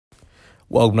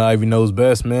Welcome to Ivy Knows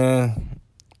Best, man.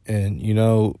 And,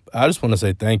 I just want to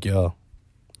say thank y'all.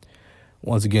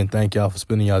 Once again, thank y'all for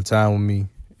spending y'all time with me.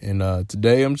 And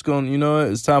today I'm just going,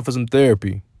 it's time for some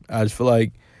therapy. I just feel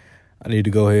like I need to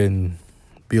go ahead and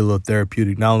be a little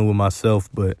therapeutic, not only with myself,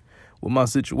 but with my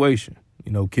situation.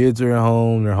 Kids are at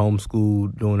home, they're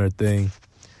homeschooled, doing their thing.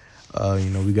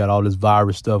 We got all this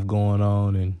virus stuff going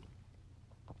on. And,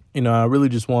 I really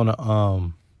just want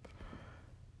to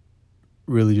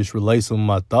really just relay some of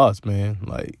my thoughts, man.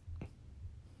 Like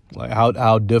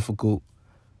how difficult,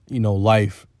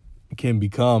 life can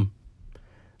become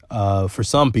for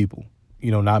some people,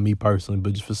 not me personally,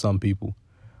 but just for some people,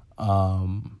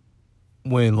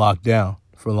 when locked down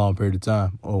for a long period of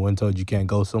time, or when told you can't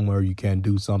go somewhere, you can't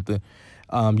do something.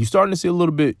 You're starting to see a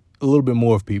little bit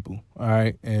more of people. All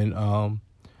right. And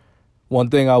one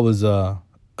thing I was I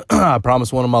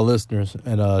promised one of my listeners,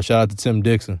 and shout out to Tim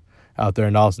Dixon out there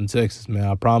in Austin, Texas, man.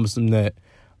 I promised him that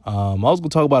I was going to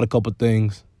talk about a couple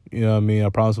things. You know what I mean? I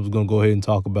promised I was going to go ahead and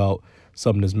talk about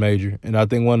something that's major. And I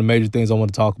think one of the major things I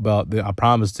want to talk about that I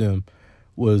promised him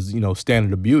was,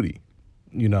 standard of beauty.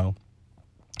 For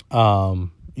all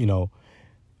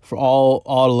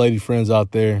the lady friends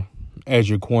out there, as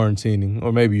you're quarantining,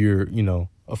 or maybe you're,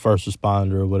 a first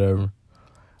responder or whatever,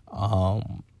 a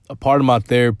part of my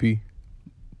therapy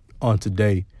on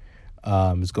today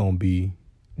is going to be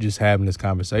just having this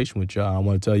conversation with y'all. I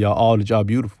want to tell y'all all that y'all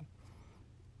beautiful.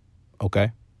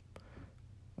 Okay?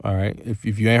 All right?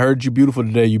 If you ain't heard you beautiful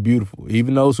today, you beautiful.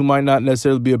 Even those who might not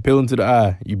necessarily be appealing to the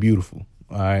eye, you beautiful.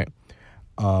 All right?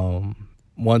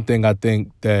 One thing I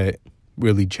think that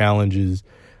really challenges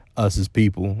us as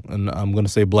people, and I'm going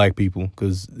to say black people,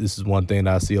 because this is one thing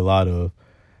that I see a lot of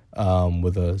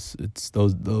with us. It's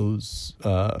those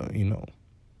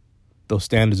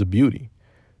standards of beauty.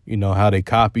 How they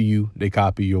copy you. They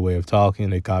copy your way of talking.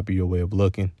 They copy your way of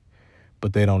looking.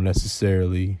 But they don't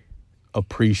necessarily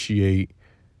appreciate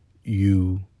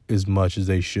you as much as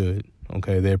they should.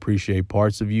 Okay? They appreciate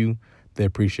parts of you. They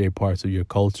appreciate parts of your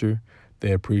culture.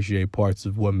 They appreciate parts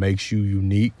of what makes you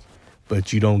unique.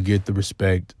 But you don't get the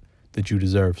respect that you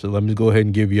deserve. So let me go ahead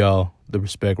and give y'all the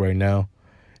respect right now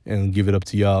and give it up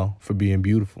to y'all for being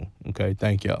beautiful. Okay?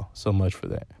 Thank y'all so much for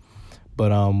that.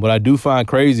 But what I do find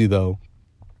crazy, though,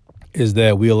 is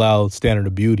that we allow standard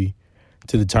of beauty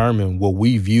to determine what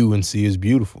we view and see as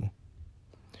beautiful.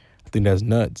 I think that's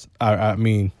nuts. I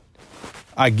mean,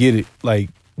 I get it.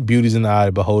 Like, beauty's in the eye of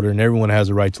the beholder, and everyone has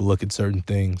a right to look at certain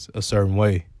things a certain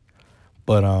way.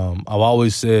 But I've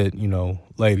always said,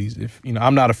 ladies, if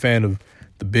I'm not a fan of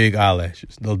the big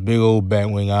eyelashes, those big old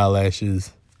batwing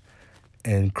eyelashes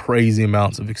and crazy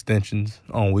amounts of extensions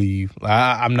on weave.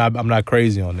 I'm not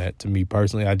crazy on that. To me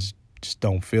personally, I just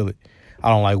don't feel it. I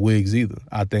don't like wigs either.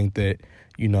 I think that,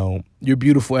 you're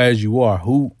beautiful as you are.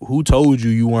 Who told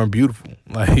you weren't beautiful?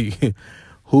 Like,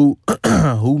 who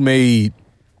made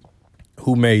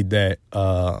that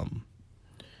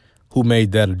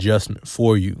adjustment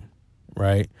for you,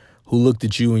 right? Who looked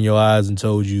at you in your eyes and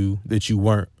told you that you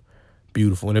weren't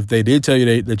beautiful? And if they did tell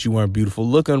you that you weren't beautiful,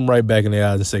 look them right back in their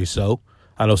eyes and say, so.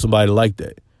 I know somebody like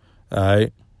that. All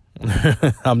right.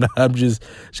 I'm just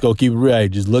gonna keep it real. Hey,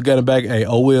 just look at them back. Hey,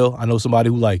 I know somebody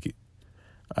who like it.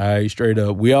 All right, straight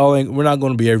up. We're not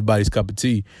gonna be everybody's cup of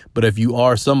tea, but if you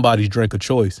are somebody's drink of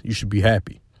choice, you should be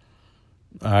happy.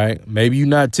 All right. Maybe you're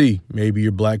not tea. Maybe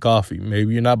you're black coffee.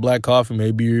 Maybe you're not black coffee.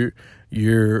 Maybe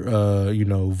you're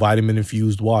vitamin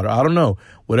infused water. I don't know.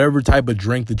 Whatever type of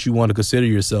drink that you want to consider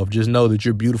yourself, just know that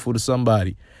you're beautiful to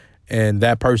somebody, and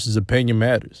that person's opinion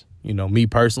matters. Me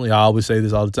personally, I always say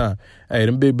this all the time. Hey,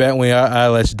 them big batwing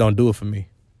eyelashes don't do it for me.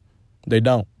 They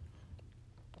don't.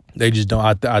 They just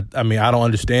don't. I mean, I don't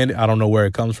understand it. I don't know where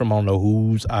it comes from. I don't know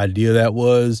whose idea that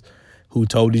was, who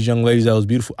told these young ladies that was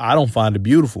beautiful. I don't find it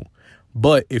beautiful.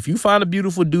 But if you find it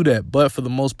beautiful, do that. But for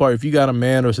the most part, if you got a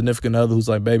man or a significant other who's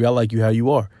like, baby, I like you how you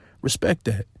are, respect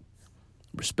that.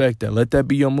 Respect that. Let that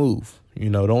be your move.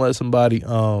 Don't let somebody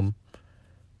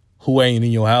who ain't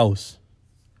in your house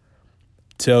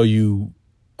tell you,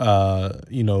 how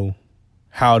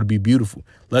to be beautiful.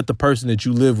 Let the person that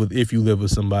you live with, if you live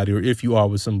with somebody or if you are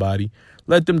with somebody,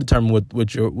 let them determine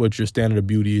what your standard of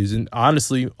beauty is. And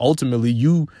honestly, ultimately,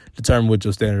 you determine what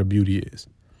your standard of beauty is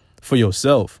for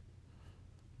yourself.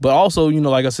 But also,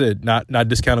 like I said, not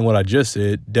discounting what I just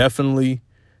said, definitely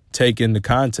take into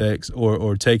context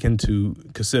or take into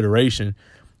consideration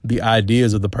the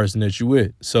ideas of the person that you're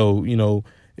with. So,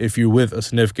 if you're with a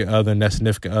significant other and that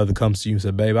significant other comes to you and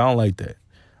says, babe, I don't like that.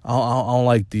 I don't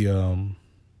like the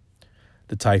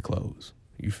tight clothes.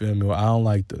 You feel me? Or I don't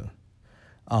like the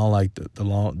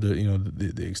long,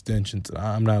 the extensions.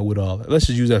 I'm not with all that. Let's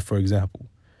just use that for example.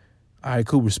 All right,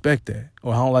 cool, respect that.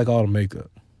 Or I don't like all the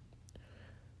makeup.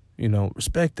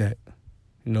 Respect that.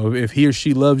 If he or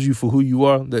she loves you for who you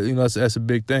are, that's a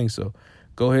big thing. So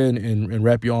go ahead and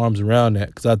wrap your arms around that.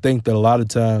 Because I think that a lot of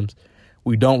times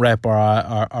we don't wrap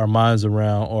our minds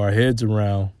around or our heads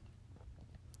around,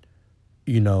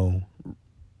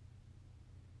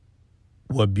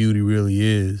 what beauty really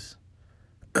is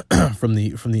from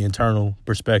the internal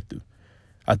perspective.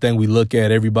 I think we look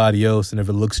at everybody else, and if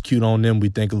it looks cute on them, we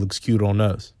think it looks cute on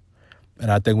us.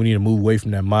 And I think we need to move away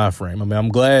from that mind frame. I mean, I'm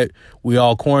glad we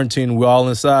all quarantined. We're all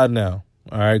inside now.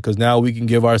 All right. Because now we can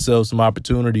give ourselves some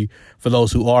opportunity for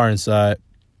those who are inside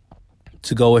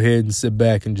to go ahead and sit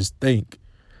back and just think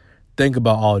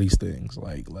about all these things.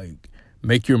 Like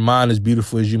make your mind as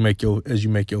beautiful as you make your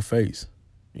face.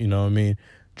 You know what I mean?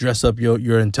 Dress up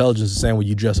your intelligence the same way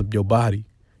you dress up your body,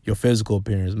 your physical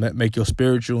appearance. Make your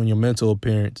spiritual and your mental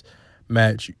appearance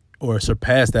match or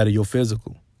surpass that of your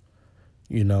physical.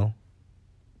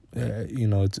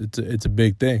 It's a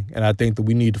big thing. And I think that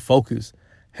we need to focus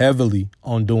heavily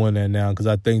on doing that now, because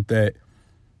I think that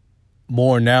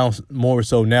more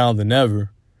so now than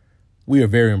ever, we are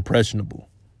very impressionable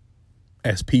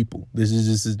as people. This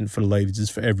isn't for the ladies, it's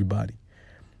for everybody.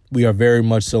 We are very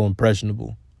much so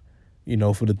impressionable,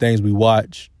 for the things we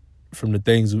watch, from the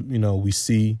things, we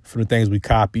see, from the things we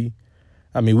copy.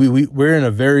 I mean, we're in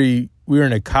a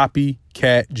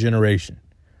copycat generation.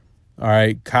 All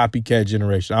right, copycat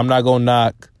generation. I'm not gonna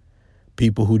knock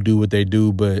people who do what they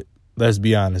do, but let's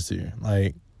be honest here.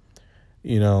 Like,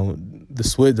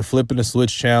 the flipping the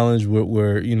switch challenge,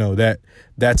 where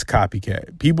that's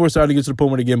copycat. People are starting to get to the point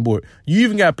where they're getting bored. You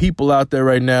even got people out there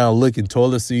right now licking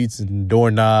toilet seats and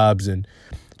doorknobs and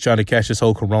trying to catch this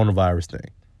whole coronavirus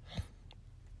thing.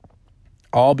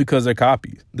 All because they're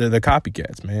copies. They're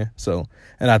copycats, man. So,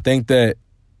 and I think that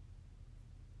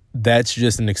that's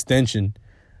just an extension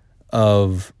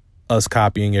of us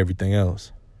copying everything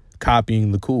else,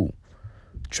 copying the cool,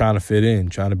 trying to fit in,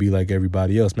 trying to be like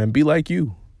everybody else. Man, be like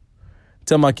you.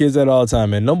 Tell my kids that all the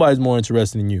time, man. Nobody's more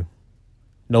interested in you.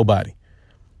 Nobody.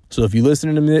 So if you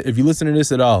listen to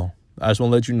this at all, I just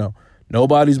want to let you know,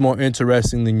 nobody's more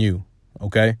interesting than you.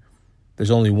 Okay?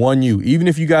 There's only one you. Even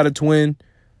if you got a twin,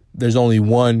 there's only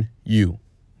one you.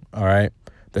 All right?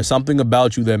 There's something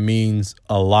about you that means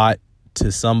a lot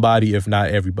to somebody, if not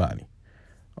everybody.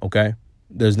 Okay?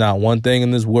 There's not one thing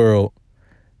in this world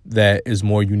that is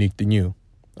more unique than you.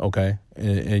 Okay?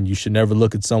 And you should never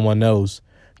look at someone else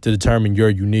to determine your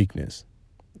uniqueness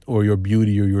or your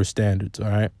beauty or your standards. All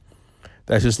right?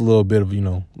 That's just a little bit of,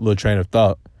 little train of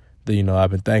thought that,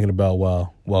 I've been thinking about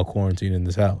while quarantining in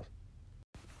this house.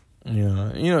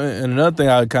 And another thing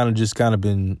I kind of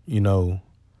been,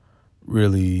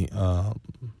 really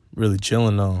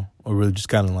chilling on, or really just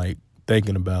kind of like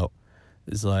thinking about,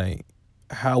 is like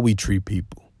how we treat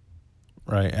people,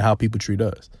 right? And how people treat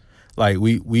us. Like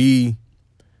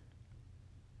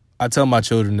I tell my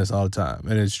children this all the time,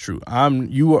 and it's true. I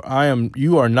am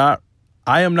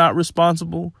not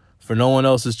responsible for no one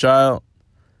else's child,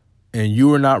 and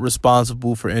you are not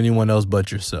responsible for anyone else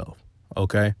but yourself.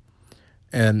 Okay?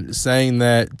 And saying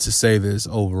that to say this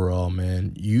overall,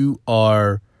 man, you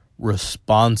are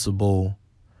responsible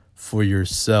for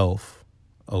yourself.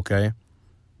 Okay?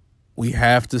 We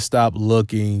have to stop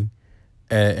looking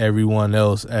at everyone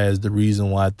else as the reason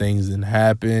why things didn't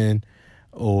happen,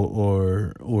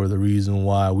 or the reason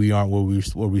why we aren't where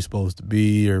we're supposed to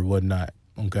be or whatnot.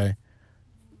 Okay.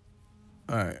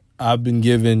 All right. I've been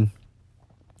given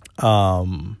a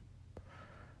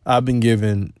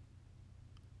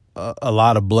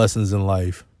lot of blessings in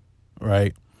life,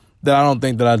 right, that I don't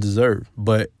think that I deserve.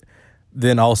 But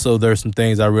then also there's some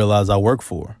things I realize I work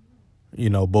for,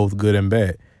 both good and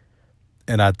bad.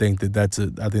 And I think that's a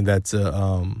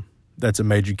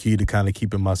major key to kind of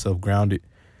keeping myself grounded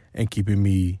and keeping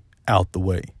me out the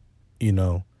way,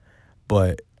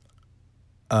 But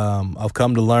I've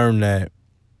come to learn that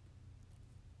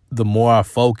the more I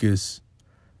focus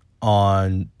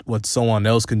on what someone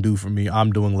else can do for me,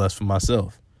 I'm doing less for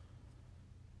myself.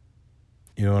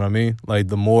 You know what I mean? Like,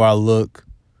 the more I look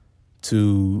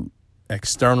to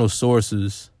external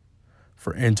sources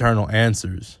for internal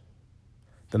answers,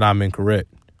 then I'm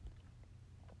incorrect.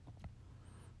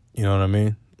 You know what I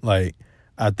mean? Like,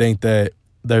 I think that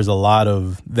there's a lot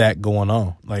of that going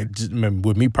on. Like, just,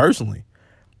 with me personally,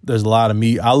 there's a lot of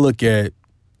me. I look at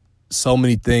so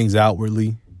many things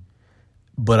outwardly,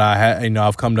 but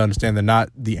I've come to understand they're not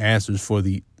the answers for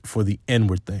the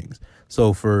inward things.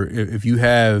 So if you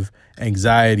have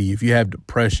anxiety, if you have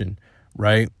depression,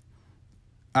 right?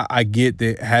 I get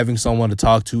that having someone to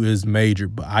talk to is major,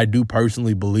 but I do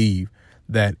personally believe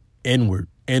that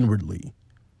inwardly,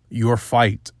 your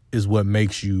fight is what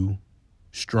makes you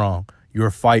strong.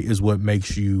 Your fight is what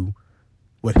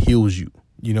heals you.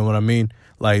 You know what I mean?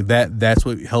 Like that's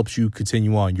what helps you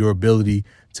continue on, your ability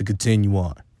to continue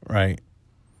on, right?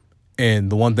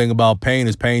 And the one thing about pain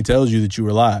is pain tells you that you're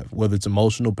alive, whether it's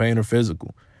emotional pain or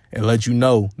physical. It lets you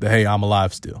know that, hey, I'm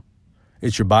alive still.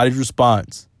 It's your body's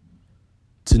response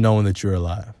to knowing that you're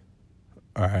alive.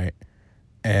 All right.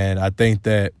 And I think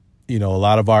that, a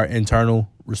lot of our internal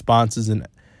responses and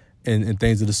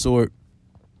things of the sort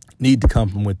need to come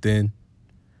from within,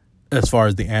 as far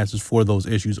as the answers for those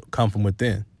issues come from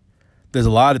within. There's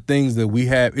a lot of things that we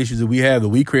have, issues that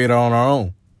we created on our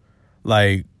own.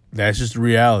 Like, that's just the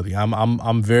reality.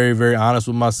 I'm very, very honest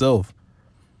with myself.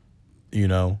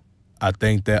 I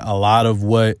think that a lot of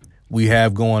what we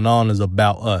have going on is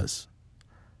about us,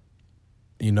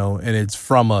 and it's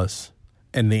from us,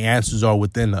 and the answers are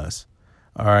within us.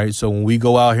 All right. So when we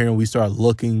go out here and we start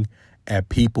looking at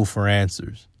people for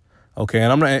answers, okay. And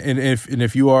I'm not, and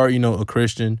if you are, a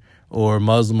Christian or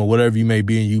Muslim or whatever you may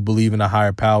be, and you believe in a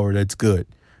higher power, that's good.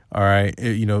 All right.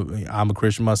 I'm a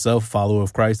Christian myself, follower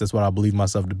of Christ. That's what I believe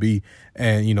myself to be.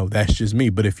 And, that's just me.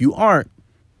 But if you aren't,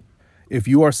 if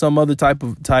you are some other type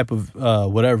of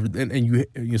whatever, and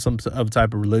you're some other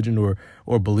type of religion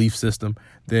or belief system,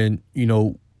 then,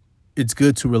 it's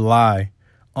good to rely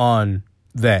on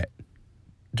that,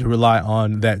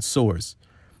 source.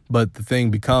 But the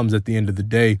thing becomes, at the end of the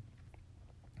day,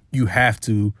 you have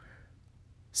to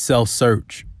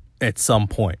self-search at some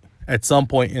point. At some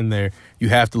point in there, you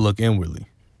have to look inwardly.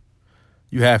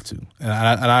 You have to. And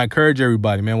I encourage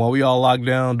everybody, man, while we all locked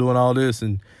down doing all this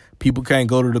and people can't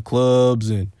go to the clubs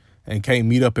and can't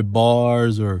meet up at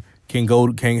bars or can't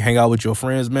hang out with your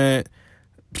friends, man,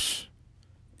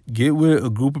 get with a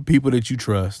group of people that you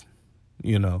trust.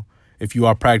 If you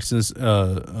are practicing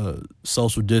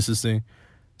social distancing,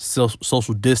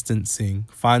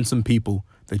 find some people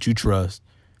that you trust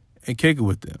and kick it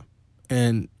with them.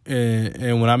 And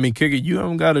when I mean kick it, you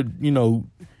don't got to,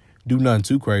 do nothing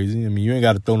too crazy. I mean, you ain't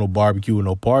got to throw no barbecue or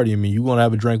no party. I mean, you want to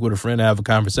have a drink with a friend and have a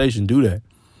conversation, do that,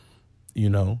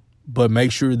 But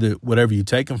make sure that whatever you're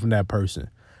taking from that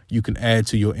person, you can add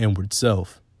to your inward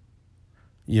self.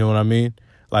 You know what I mean?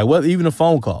 Like, even a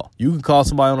phone call. You can call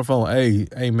somebody on the phone.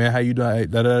 Hey, man, how you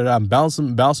doing? Hey, I'm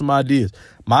bouncing ideas.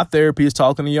 My therapy is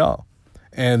talking to y'all.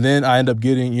 And then I end up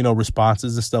getting,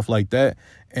 responses and stuff like that.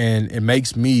 And it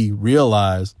makes me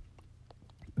realize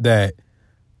that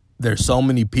there's so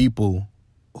many people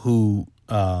who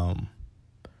go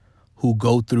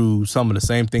through some of the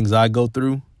same things I go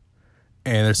through.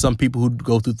 And there's some people who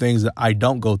go through things that I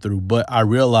don't go through. But I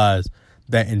realize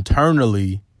that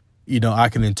internally, I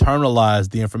can internalize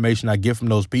the information I get from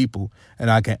those people, and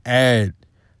I can add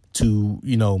to,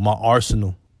 my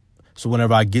arsenal. So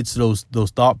whenever I get to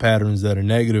those thought patterns that are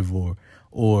negative or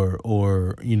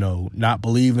not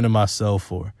believing in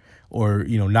myself or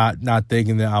not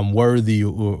thinking that I'm worthy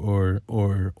or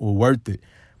worth it,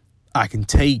 I can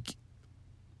take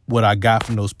what I got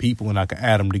from those people and I can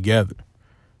add them together.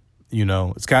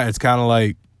 It's kind of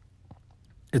like,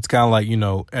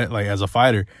 like as a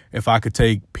fighter, if I could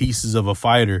take pieces of a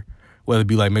fighter, whether it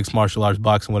be like mixed martial arts,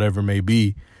 boxing, whatever it may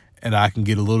be, and I can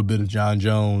get a little bit of John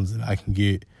Jones and I can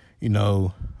get,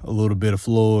 a little bit of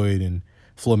Floyd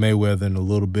Mayweather and a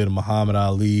little bit of Muhammad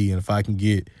Ali. And if I can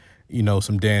get,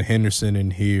 some Dan Henderson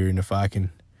in here, and if I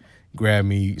can grab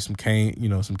me some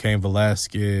Cain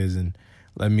Velasquez and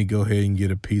let me go ahead and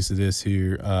get a piece of this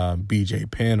here,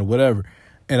 BJ Penn or whatever,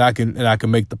 and I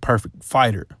can make the perfect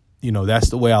fighter. That's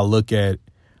the way I look at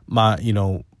my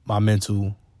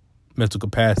mental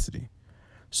capacity.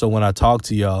 So when I talk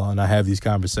to y'all and I have these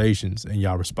conversations and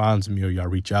y'all respond to me or y'all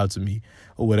reach out to me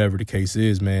or whatever the case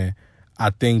is, man, I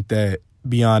think that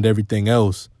beyond everything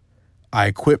else, I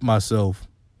equip myself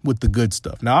with the good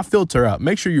stuff. Now, I filter out.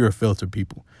 Make sure you're a filter,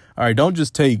 people. All right, don't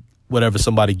just take whatever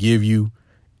somebody give you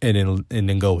and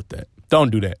then go with that.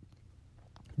 Don't do that.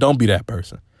 Don't be that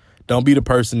person. Don't be the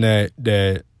person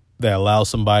that allows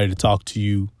somebody to talk to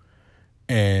you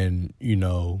and,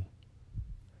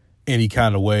 any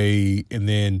kind of way.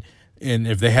 And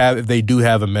if they do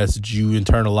have a message, you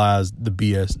internalize the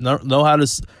BS. Know how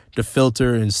to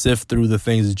filter and sift through the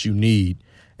things that you need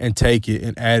and take it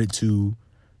and add it to,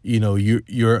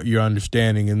 your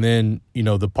understanding. And then,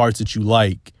 the parts that you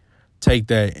like, take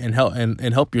that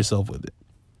and help yourself with it.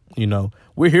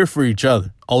 We're here for each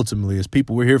other. Ultimately, as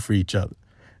people, we're here for each other,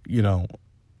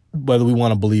 whether we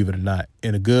want to believe it or not,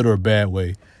 in a good or a bad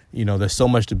way. There's so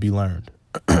much to be learned,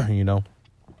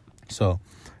 So,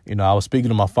 I was speaking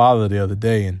to my father the other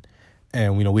day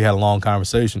and we had a long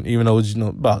conversation, even though it was,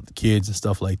 about the kids and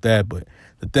stuff like that. But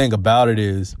the thing about it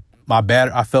is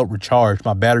I felt recharged.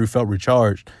 My battery felt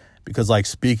recharged because like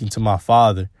speaking to my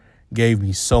father gave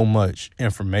me so much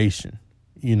information,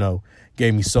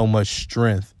 gave me so much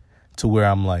strength to where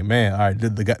I'm like, man, all right,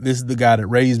 this is the guy that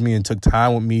raised me and took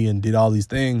time with me and did all these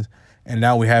things. And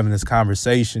now we're having this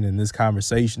conversation, and this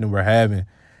conversation that we're having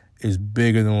is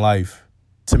bigger than life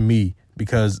to me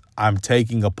because I'm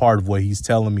taking a part of what he's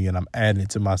telling me and I'm adding it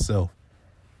to myself.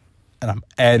 And I'm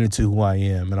adding it to who I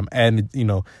am. And I'm adding,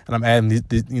 and I'm adding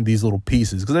these little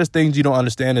pieces because there's things you don't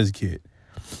understand as a kid.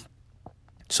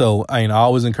 So, I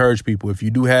always encourage people, if you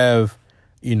do have,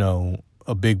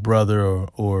 a big brother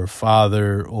or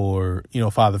father or,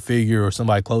 father figure or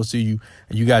somebody close to you,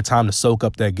 and you got time to soak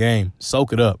up that game,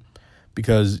 soak it up,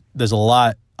 because there's a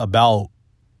lot about,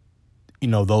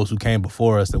 those who came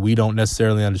before us that we don't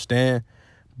necessarily understand,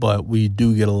 but we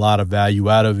do get a lot of value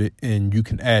out of it, and you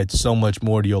can add so much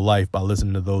more to your life by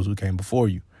listening to those who came before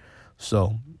you.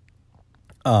 So,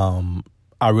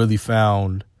 I really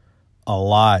found a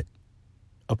lot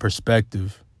of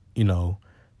perspective,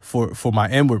 for my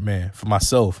inward man, for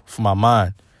myself, for my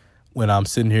mind, when I'm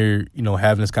sitting here,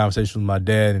 having this conversation with my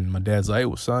dad, and my dad's like, hey,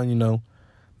 well, son,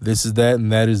 this is that,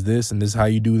 and that is this, and this is how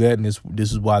you do that, and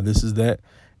this is why this is that.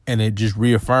 And it just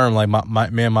reaffirmed, like, my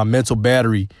mental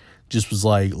battery just was,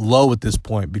 like, low at this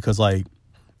point because, like,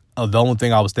 the only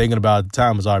thing I was thinking about at the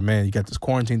time was, all right, man, you got this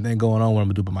quarantine thing going on. What I'm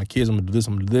going to do with my kids? I'm going to do this,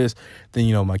 I'm going to do this.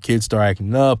 Then, my kids start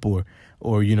acting up or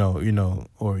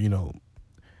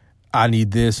I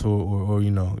need this or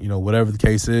whatever the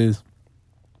case is.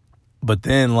 But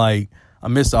then, like, I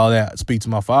missed all that. Speak to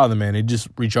my father, man. It just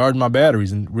recharged my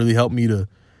batteries and really helped me to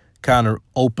kind of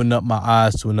open up my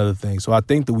eyes to another thing. So I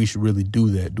think that we should really do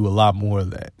a lot more of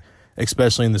that,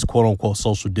 especially in this quote unquote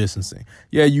social distancing.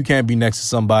 Yeah, you can't be next to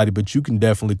somebody, but you can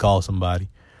definitely call somebody.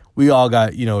 We all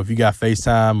got, if you got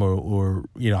FaceTime or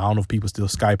I don't know if people still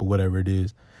Skype or whatever it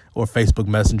is, or Facebook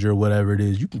Messenger or whatever it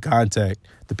is, you can contact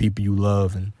the people you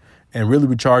love and really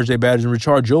recharge their batteries and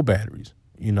recharge your batteries.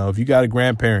 If you got a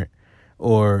grandparent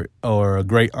or a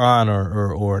great aunt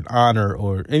or an aunt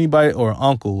or anybody or an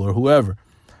uncle or whoever,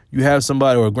 you have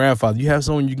somebody, or a grandfather, you have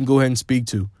someone you can go ahead and speak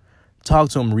to. Talk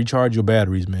to them, recharge your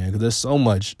batteries, man, because there's so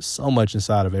much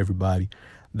inside of everybody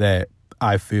that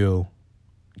I feel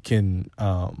can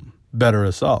better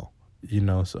us all,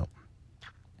 so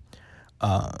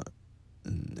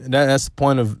that's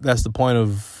the point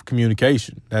of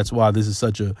communication. That's why this is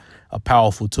such a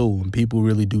powerful tool, and people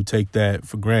really do take that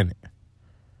for granted.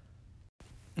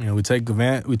 We take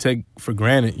for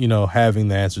granted, having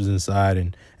the answers inside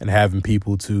and having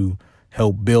people to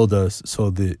help build us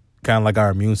so that kind of like our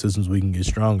immune systems, we can get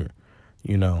stronger,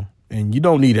 and you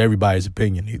don't need everybody's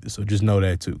opinion either. So just know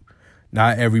that too.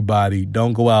 Not everybody,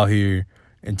 don't go out here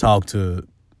and talk to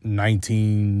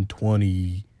 19,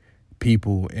 20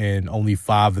 people and only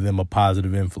 5 of them are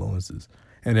positive influences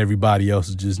and everybody else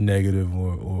is just negative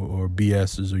or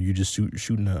BS's, or you just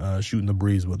shooting the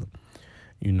breeze with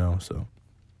them, so.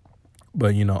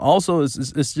 But, also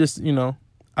it's just,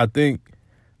 I think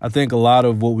a lot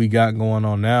of what we got going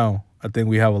on now, I think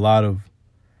we're going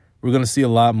to see a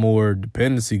lot more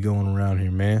dependency going around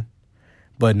here, man.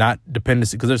 But not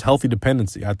dependency, because there's healthy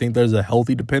dependency. I think there's a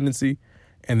healthy dependency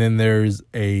and then there's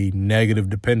a negative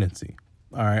dependency.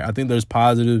 All right. I think there's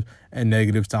positive and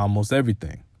negatives to almost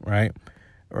everything. Right.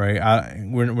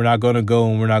 We're not going to go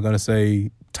and we're not going to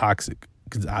say toxic,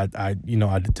 because I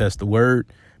detest the word,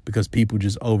 because people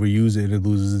just overuse it and it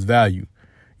loses its value,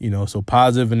 so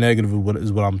positive and negative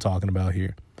is what I'm talking about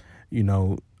here.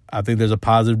 I think there's a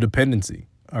positive dependency.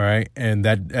 All right. And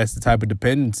that's the type of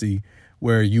dependency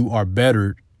where you are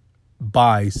bettered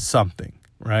by something,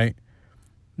 right?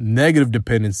 Negative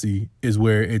dependency is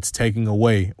where it's taking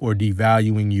away or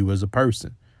devaluing you as a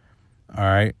person. All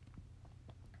right.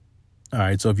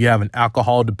 So if you have an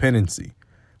alcohol dependency,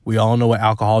 we all know what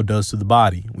alcohol does to the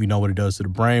body. We know what it does to the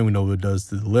brain. We know what it does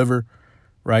to the liver,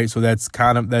 right? So that's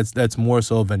that's more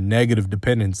so of a negative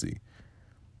dependency.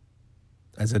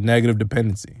 That's a negative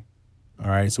dependency. All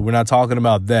right. So we're not talking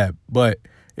about that. But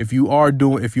if you are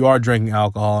drinking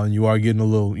alcohol and you are getting a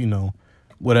little,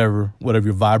 whatever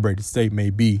your vibrated state may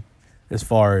be, as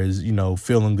far as,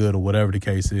 feeling good or whatever the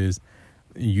case is,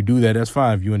 you do that, that's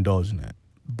fine if you indulge in that.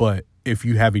 But if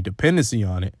you have a dependency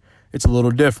on it, it's a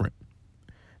little different.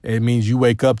 It means you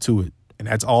wake up to it, and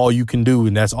that's all you can do,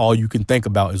 and that's all you can think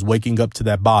about is waking up to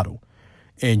that bottle.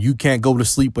 And you can't go to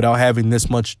sleep without having this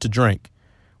much to drink,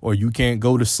 or you can't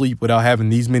go to sleep without having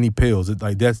these many pills. It's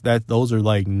like those are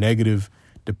like negative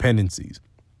dependencies.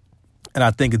 And I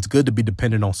think it's good to be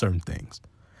dependent on certain things.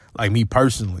 Like me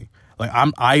personally, like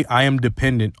I am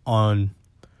dependent on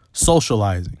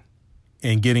socializing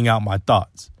and getting out my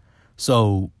thoughts.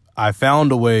 So I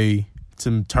found a way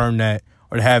to turn that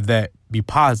or to have that be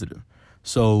positive.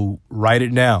 So write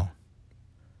it down.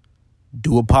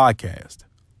 Do a podcast.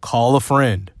 Call a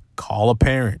friend. Call a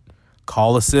parent.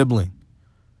 Call a sibling.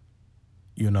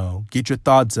 Get your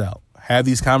thoughts out. Have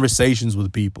these conversations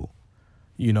with people.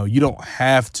 You don't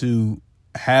have to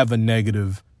have a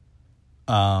negative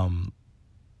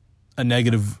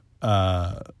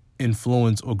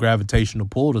influence or gravitational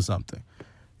pull to something,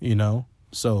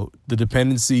 So the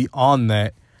dependency on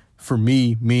that for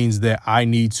me means that I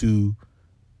need to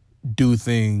do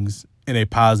things in a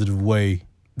positive way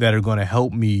that are going to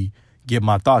help me get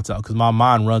my thoughts out, because my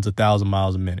mind runs 1,000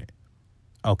 miles a minute.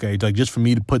 Okay, like just for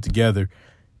me to put together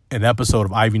an episode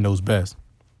of Ivy Knows Best,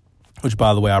 which,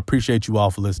 by the way, I appreciate you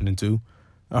all for listening to.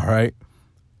 All right.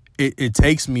 It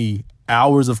takes me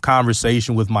hours of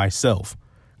conversation with myself,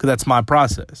 because that's my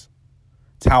process.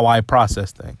 It's how I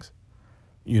process things,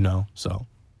 So,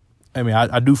 I mean,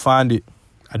 I do find it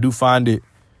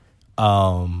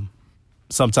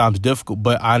sometimes difficult,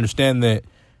 but I understand that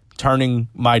turning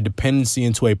my dependency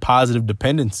into a positive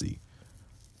dependency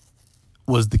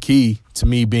was the key to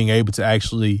me being able to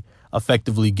actually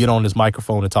effectively get on this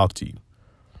microphone and talk to you,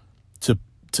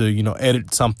 to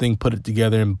edit something, put it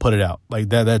together and put it out like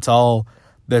that. That's all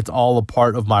a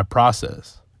part of my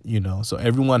process, so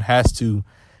everyone has to,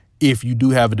 if you do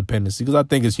have a dependency, because I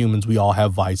think as humans, we all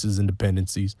have vices and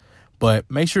dependencies,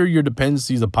 but make sure your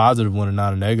dependency is a positive one and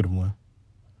not a negative one.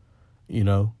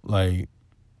 Like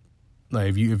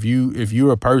if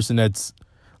you're a person that's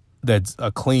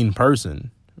a clean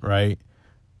person, right?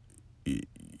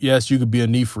 Yes, you could be a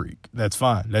neat freak. That's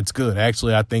fine. That's good.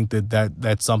 Actually, I think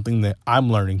that's something that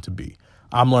I'm learning to be.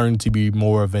 I'm learning to be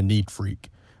more of a neat freak.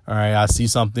 All right. I see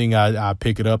something, I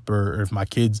pick it up, or if my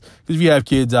kids, because if you have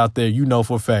kids out there,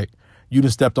 for a fact, you done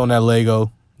stepped on that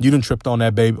Lego, you done tripped on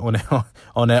that baby, on that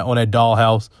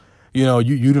dollhouse, you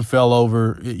done fell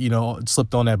over,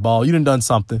 slipped on that ball, you done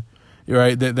something,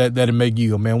 right? That'd make you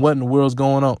go, man, what in the world's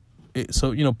going on?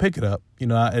 So, pick it up.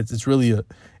 It's really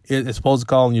it's supposed to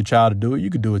call on your child to do it. You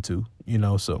could do it too,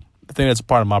 so I think that's a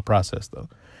part of my process though.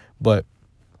 But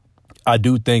I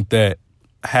do think that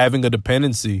having a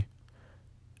dependency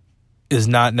is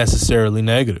not necessarily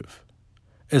negative,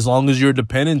 as long as your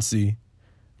dependency,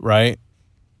 right,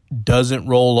 doesn't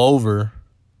roll over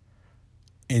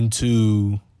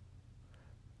into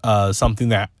something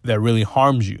that really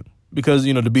harms you. Because,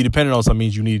 to be dependent on something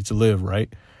means you need to live,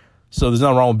 right? So there's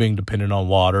nothing wrong with being dependent on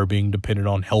water, being dependent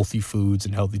on healthy foods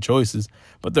and healthy choices.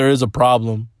 But there is a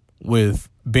problem with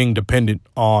being dependent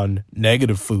on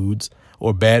negative foods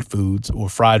or bad foods or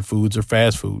fried foods or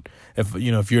fast food.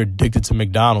 If you're addicted to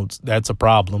McDonald's, that's a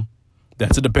problem.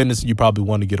 That's a dependency you probably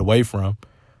want to get away from,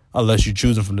 unless you're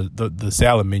choosing from the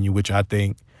salad menu, which I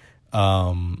think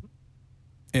when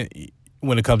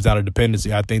it comes down to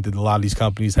dependency, I think that a lot of these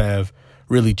companies have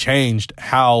really changed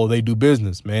how they do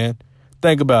business, man.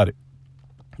 Think about it.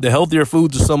 The healthier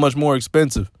foods are so much more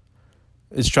expensive.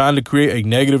 It's trying to create a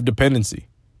negative dependency,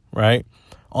 right?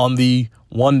 On the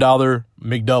 $1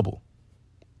 McDouble.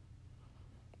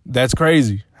 That's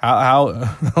crazy. How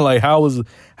was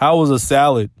a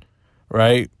salad,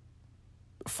 right?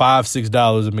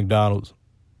 $5-6 at McDonald's,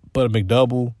 but a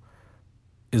McDouble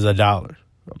is $1.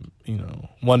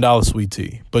 $1 sweet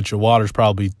tea, but your water's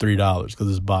probably $3 because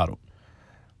it's bottled.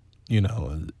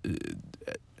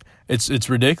 It's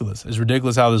ridiculous. It's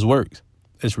ridiculous how this works.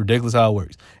 It's ridiculous how it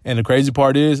works. And the crazy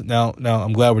part is, now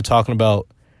I'm glad we're talking about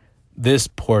this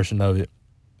portion of it.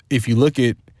 If you look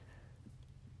at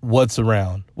what's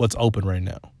open right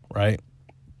now, right?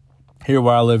 Here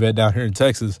where I live at down here in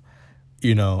Texas,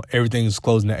 everything's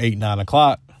closing at 8, 9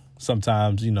 o'clock.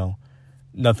 Sometimes,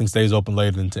 nothing stays open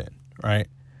later than 10, right?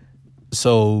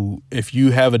 So if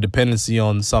you have a dependency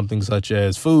on something such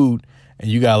as food and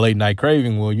you got a late night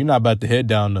craving, well, you're not about to head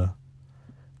down to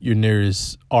your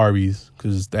nearest Arby's,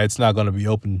 because that's not going to be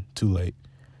open too late.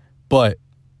 But,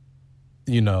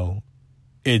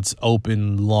 it's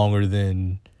open longer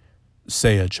than,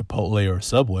 say, a Chipotle or a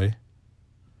Subway.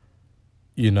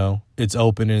 It's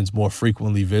open and it's more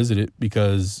frequently visited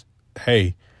because,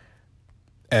 hey,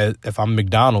 if I'm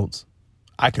McDonald's,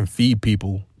 I can feed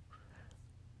people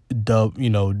double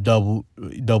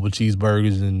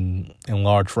cheeseburgers and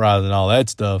large fries and all that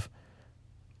stuff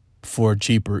for a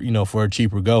cheaper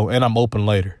go, and I'm open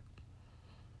later,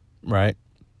 right?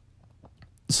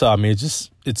 So I mean,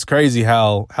 it's crazy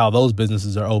how those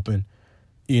businesses are open,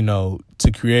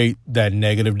 to create that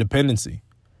negative dependency.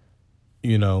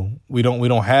 We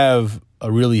don't have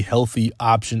a really healthy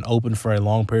option open for a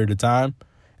long period of time,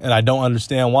 and I don't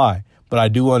understand why, but I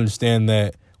do understand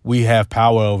that we have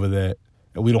power over that,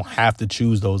 and we don't have to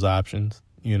choose those options.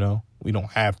 We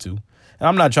don't have to. And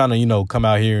I'm not trying to, come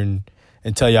out here and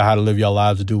tell y'all how to live your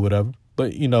lives or do whatever.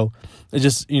 But, it's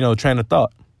just, train of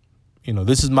thought.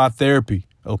 This is my therapy.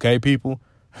 Okay, people?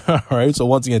 All right. So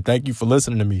once again, thank you for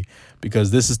listening to me,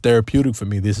 because this is therapeutic for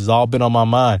me. This has all been on my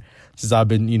mind since I've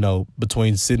been,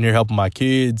 between sitting here helping my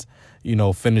kids,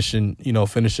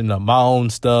 finishing up my own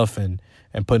stuff and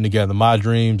putting together my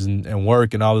dreams and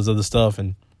work and all this other stuff.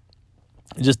 And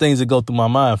just things that go through my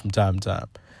mind from time to time.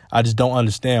 I just don't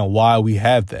understand why we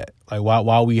have that. Like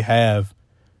why we have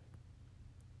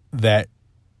that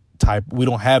type. We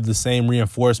don't have the same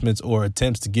reinforcements or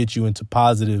attempts to get you into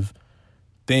positive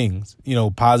things.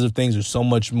 Positive things are so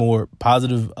much more,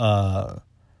 positive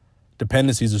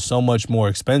dependencies are so much more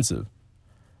expensive.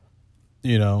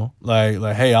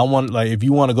 Like, hey, if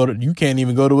you want to you can't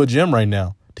even go to a gym right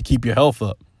now to keep your health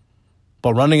up.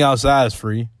 But running outside is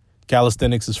free.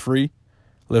 Calisthenics is free.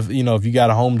 If you got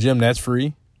a home gym, that's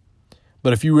free.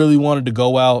 But if you really wanted to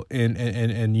go out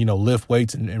and lift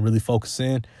weights and really focus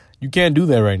in, you can't do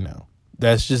that right now.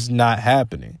 That's just not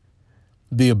happening.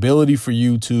 The ability for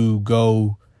you to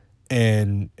go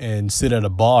and sit at a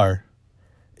bar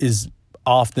is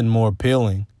often more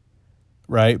appealing,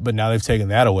 right? But now they've taken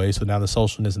that away, so now the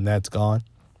socialness and that's gone.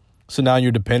 So now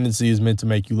your dependency is meant to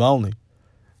make you lonely,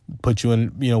 put you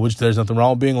in, which there's nothing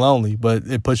wrong with being lonely, but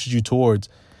it pushes you towards.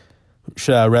 I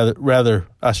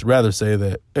should rather say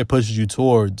that it pushes you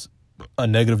towards a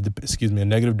negative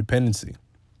dependency,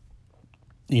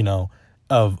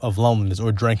 of loneliness,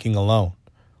 or drinking alone,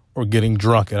 or getting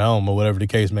drunk at home, or whatever the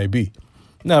case may be.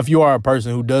 Now, if you are a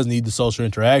person who does need the social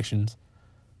interactions,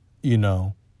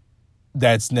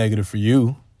 that's negative for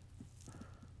you.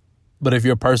 But if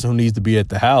you're a person who needs to be at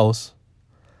the house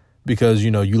because,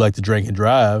 you like to drink and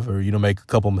drive, or, make a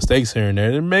couple mistakes here and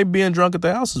there, then maybe being drunk at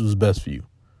the house is what's best for you.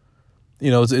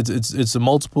 It's a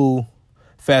multiple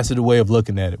faceted way of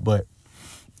looking at it, but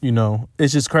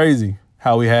it's just crazy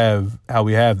how we have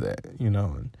that,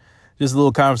 and just a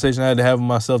little conversation I had to have with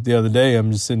myself the other day.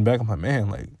 I'm just sitting back. I'm like, man,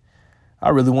 like, I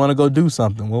really want to go do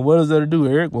something. Well, what is there to do,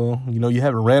 Eric? Well, you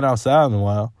haven't ran outside in a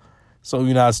while. So,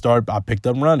 I picked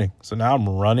up running. So now I'm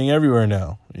running everywhere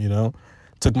now,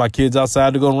 took my kids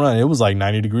outside to go run. It was like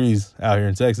 90 degrees out here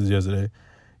in Texas yesterday.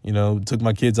 Took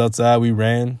my kids outside. We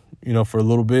ran, for a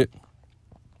little bit.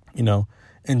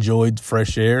 Enjoyed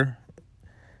fresh air,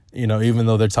 even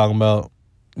though they're talking about,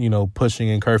 pushing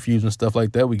and curfews and stuff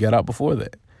like that. We got out before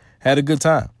that, had a good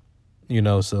time,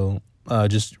 so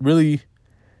just really,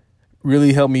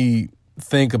 really helped me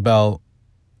think about,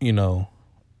 am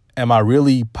I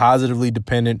really positively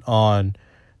dependent on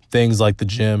things like the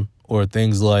gym, or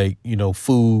things like,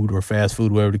 food or fast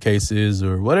food, whatever the case is,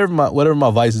 or whatever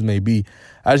my vices may be.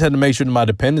 I just had to make sure that my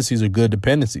dependencies are good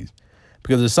dependencies.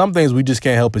 Because there's some things we just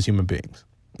can't help as human beings,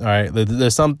 all right?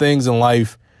 There's some things in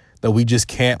life that we just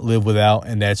can't live without,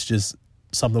 and that's just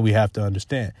something we have to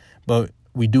understand. But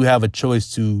we do have a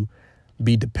choice to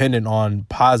be dependent on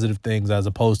positive things as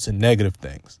opposed to negative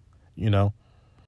things,